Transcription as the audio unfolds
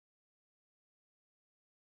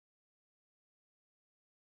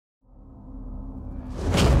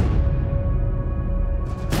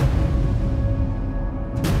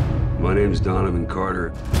name's Donovan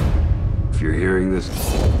Carter. If you're hearing this,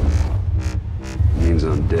 it means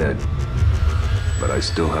I'm dead. But I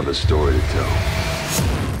still have a story to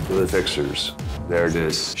tell. The Fixers. They're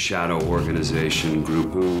this shadow organization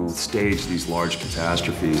group who stage these large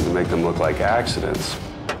catastrophes and make them look like accidents.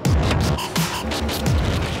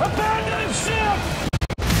 Abandon ship!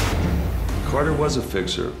 Carter was a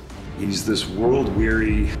fixer. He's this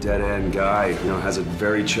world-weary, dead-end guy, has a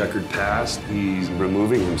very checkered past. He's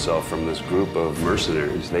removing himself from this group of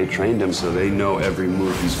mercenaries. They trained him so they know every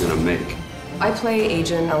move he's gonna make. I play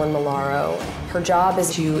Agent Ellen Malaro. Her job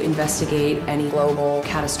is to investigate any global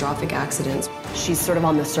catastrophic accidents. She's sort of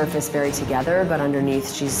on the surface very together, but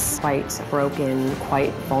underneath she's quite broken,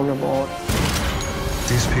 quite vulnerable.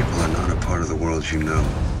 These people are not a part of the world you know.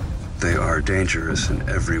 They are dangerous in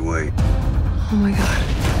every way. Oh my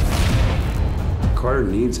God. Carter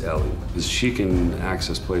needs Ellie because she can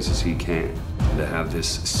access places he can't, to have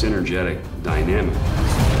this synergetic dynamic.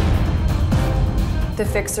 The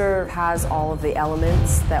Fixer has all of the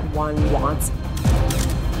elements that one wants.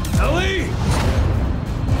 Ellie!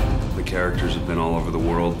 The characters have been all over the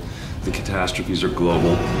world. The catastrophes are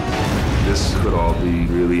global. This could all be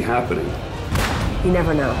really happening. You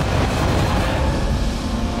never know.